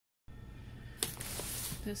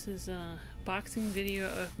This is a boxing video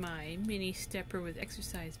of my mini stepper with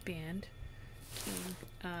exercise band.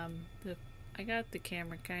 And, I got the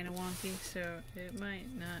camera kind of wonky, so it might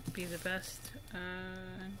not be the best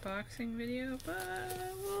unboxing video, but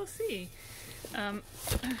we'll see.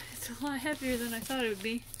 It's a lot heavier than I thought it would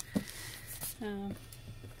be.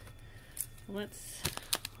 Let's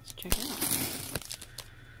check it out.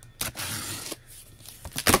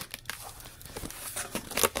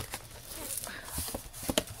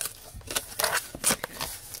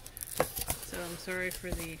 I'm sorry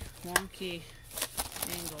for the wonky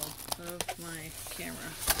angle of my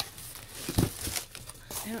camera.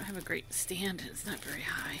 I don't have a great stand. It's not very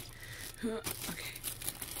high. Okay.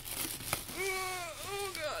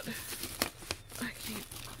 Oh God. I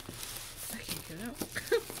can't get out.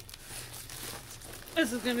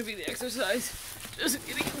 This is gonna be the exercise. Just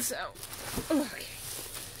getting this out. Okay.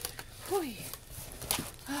 Boy.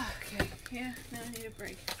 Okay. Yeah, now I need a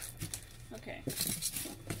break. Okay.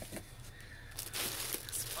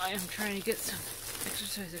 I'm trying to get some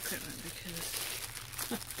exercise equipment because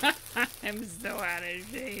I'm so out of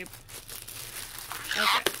shape.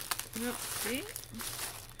 Okay. Let's see.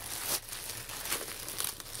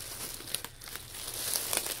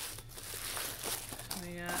 We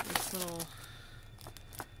got this little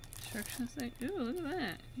instructions thing. Ooh, look at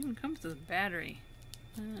that. It even comes with a battery.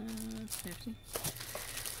 That's nifty.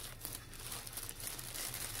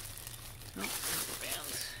 Oh,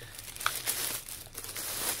 bands.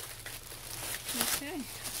 Okay.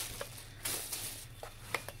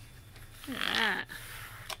 Look at that.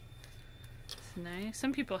 It's nice.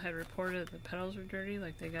 Some people had reported the pedals were dirty,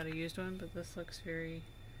 like they got a used one, but this looks very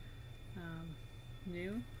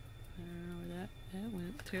new. I don't know where that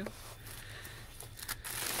went to.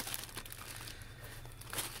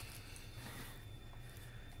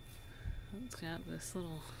 It's got this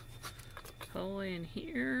little pulley in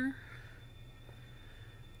here.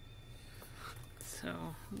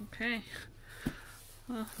 So, okay.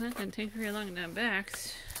 Well, that didn't take very long to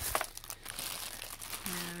unbox.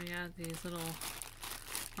 And we got these little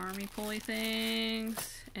army pulley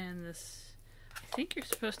things, and this, I think you're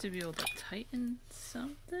supposed to be able to tighten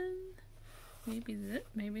something. Maybe this,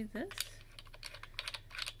 maybe this.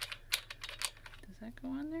 Does that go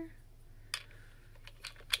on there?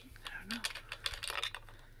 I don't know.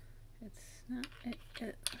 It's not,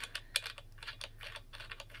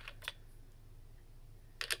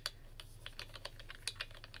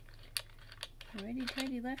 righty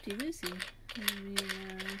tighty lefty loosey. Maybe,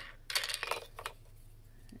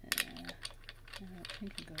 I don't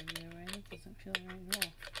think it goes the other way. That doesn't feel right at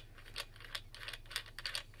all.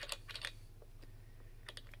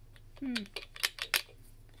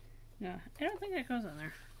 No, I don't think that goes on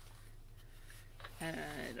there. I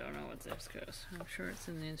don't know what this goes. I'm sure it's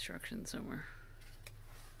in the instructions somewhere.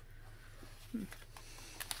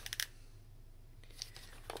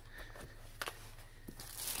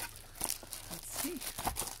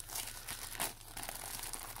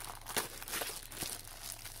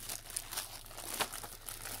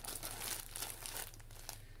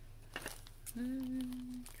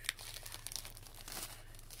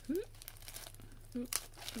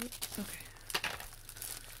 Okay.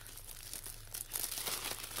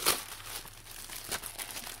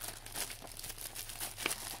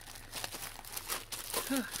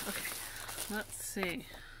 Okay, let's see.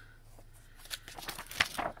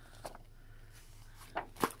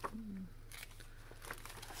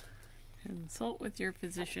 Consult with your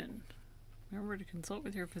physician. Remember to consult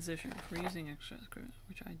with your physician for using extra equipment,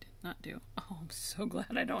 which I did not do. Oh, I'm so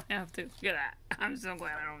glad I don't have to. Look at that. I'm so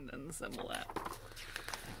glad I don't disassemble that.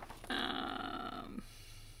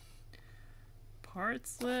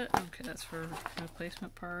 Parts lit. Okay, that's for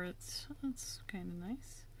replacement parts. That's kind of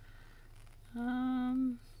nice.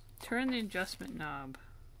 Turn the adjustment knob.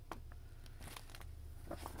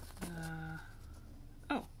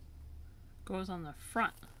 Oh, goes on the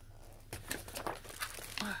front.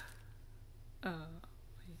 Wait,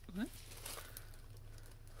 what?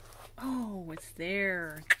 Oh, it's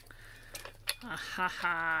there. Ah ha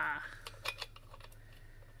ha.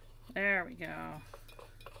 There we go.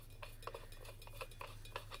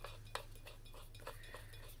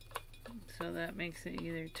 So that makes it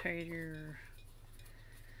either tighter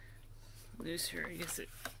or looser. I guess it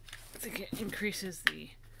increases the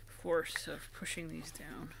force of pushing these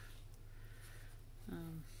down.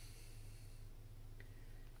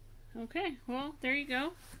 Okay, well, there you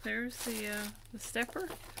go. There's the stepper.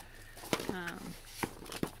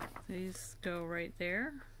 These go right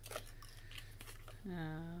there.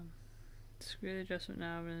 Screw the adjustment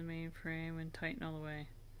knob in the main frame and tighten all the way.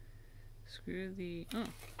 Screw the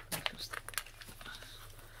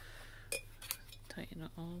tighten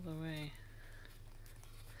it all the way.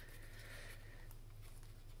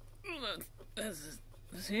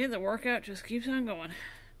 See, the workout just keeps on going.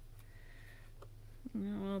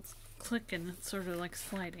 Well, it's clicking. It's sort of like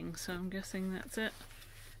sliding, so I'm guessing that's it.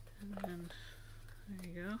 And then, there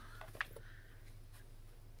you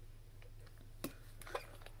go.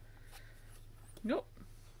 Nope.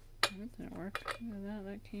 That didn't work. Look at that.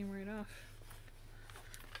 That came right off.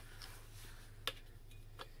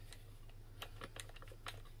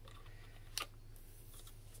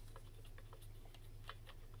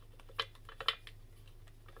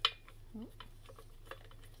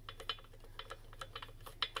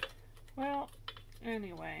 Well,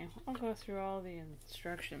 anyway, I'll go through all the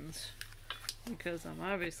instructions because I'm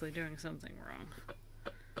obviously doing something wrong.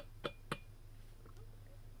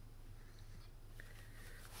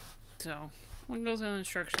 So, we'll go through the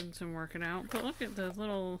instructions and work it out. But look at the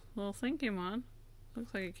little thing came on.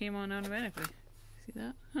 Looks like it came on automatically. See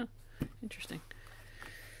that? Huh. Interesting.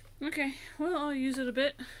 Okay, well, I'll use it a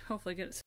bit. Hopefully get it